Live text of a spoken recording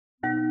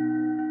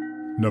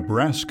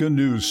Nebraska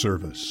News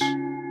Service.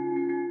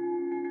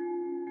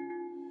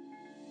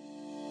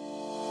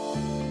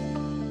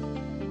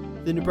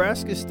 The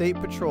Nebraska State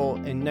Patrol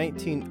and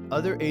 19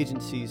 other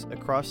agencies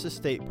across the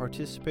state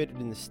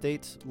participated in the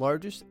state's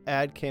largest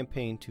ad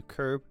campaign to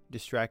curb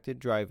distracted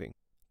driving.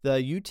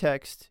 The You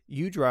Text,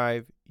 You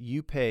Drive,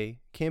 You Pay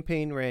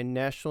campaign ran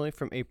nationally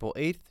from April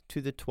 8th to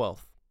the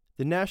 12th.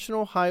 The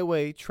National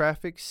Highway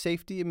Traffic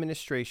Safety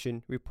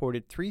Administration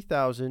reported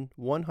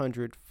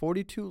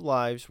 3,142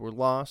 lives were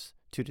lost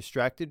to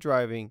distracted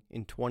driving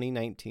in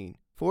 2019.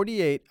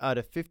 48 out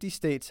of 50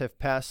 states have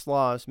passed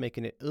laws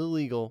making it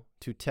illegal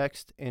to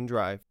text and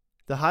drive.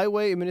 The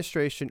Highway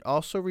Administration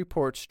also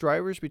reports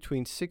drivers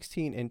between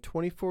 16 and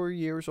 24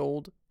 years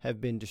old have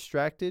been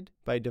distracted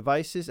by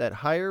devices at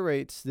higher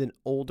rates than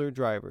older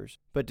drivers,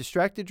 but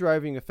distracted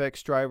driving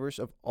affects drivers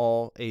of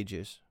all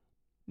ages.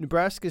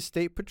 Nebraska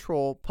State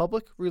Patrol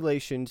Public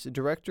Relations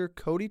Director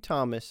Cody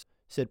Thomas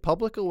said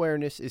public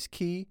awareness is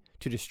key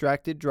to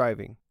distracted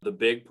driving. The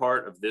big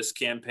part of this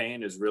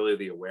campaign is really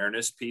the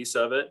awareness piece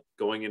of it,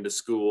 going into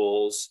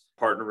schools,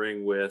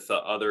 partnering with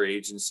other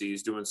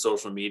agencies, doing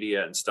social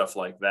media and stuff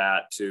like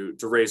that to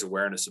raise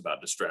awareness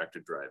about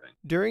distracted driving.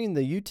 During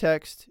the You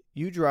Text,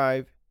 You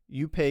Drive,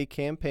 You Pay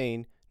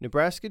campaign,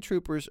 Nebraska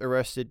troopers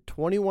arrested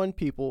 21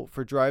 people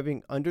for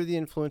driving under the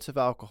influence of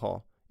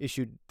alcohol,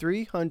 issued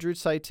 300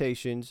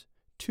 citations,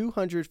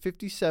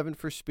 257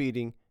 for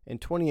speeding, and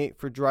 28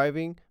 for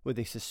driving with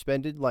a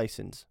suspended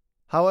license.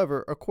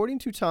 However, according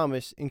to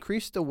Thomas,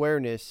 increased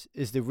awareness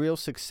is the real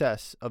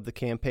success of the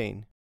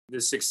campaign. The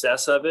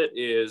success of it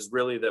is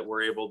really that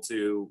we're able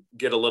to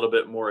get a little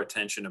bit more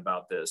attention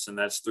about this, and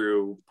that's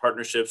through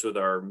partnerships with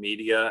our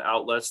media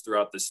outlets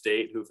throughout the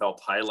state who've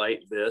helped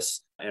highlight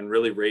this and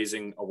really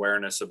raising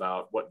awareness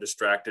about what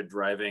distracted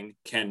driving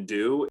can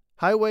do.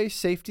 Highway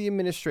Safety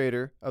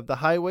Administrator of the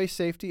Highway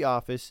Safety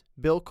Office,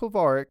 Bill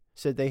Kovarik,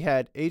 said they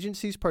had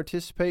agencies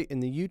participate in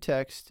the You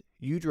Text,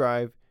 You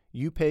Drive,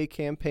 You Pay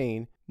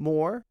campaign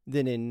more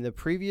than in the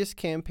previous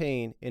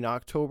campaign in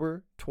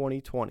October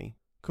 2020.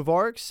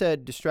 Kovarik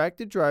said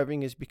distracted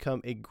driving has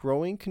become a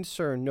growing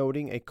concern,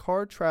 noting a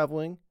car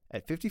traveling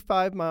at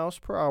 55 miles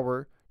per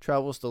hour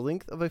travels the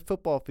length of a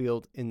football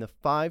field in the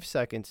 5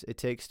 seconds it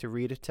takes to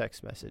read a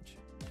text message.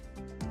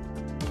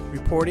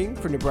 Reporting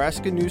for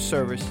Nebraska News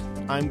Service,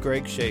 I'm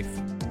Greg Schaaf.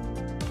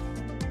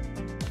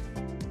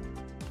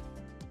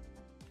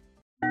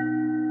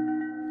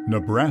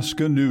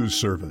 Nebraska News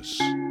Service.